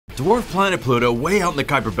Dwarf planet Pluto, way out in the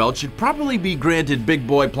Kuiper Belt, should probably be granted big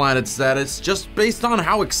boy planet status just based on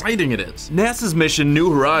how exciting it is. NASA's mission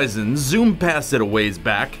New Horizons zoomed past it a ways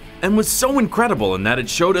back, and was so incredible in that it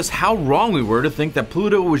showed us how wrong we were to think that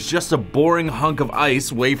Pluto was just a boring hunk of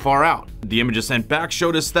ice way far out. The images sent back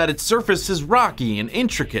showed us that its surface is rocky and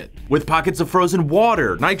intricate, with pockets of frozen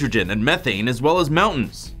water, nitrogen, and methane, as well as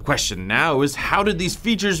mountains. The question now is, how did these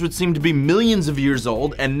features which seem to be millions of years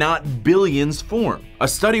old and not billions form? A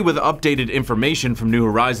study with updated information from New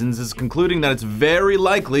Horizons is concluding that it's very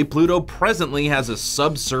likely Pluto presently has a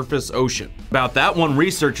subsurface ocean. About that, one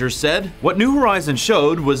researcher said, "What New Horizons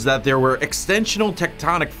showed was that there were extensional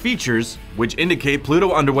tectonic features which indicate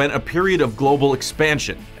Pluto underwent a period of global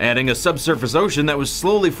expansion. Adding a subsurface ocean that was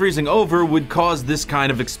slowly freezing over would cause this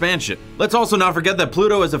kind of expansion." Let's also not forget that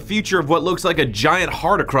Pluto has a feature of what looks like a giant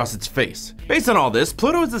heart across its face. Based on all this,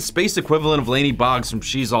 Pluto is the space equivalent of Lainey Boggs from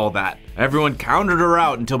She's All That. Everyone counted her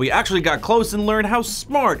out until we actually got close and learned how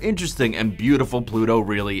smart, interesting, and beautiful Pluto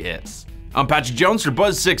really is. I'm Patrick Jones for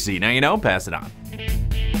Buzz 60. Now you know, pass it on.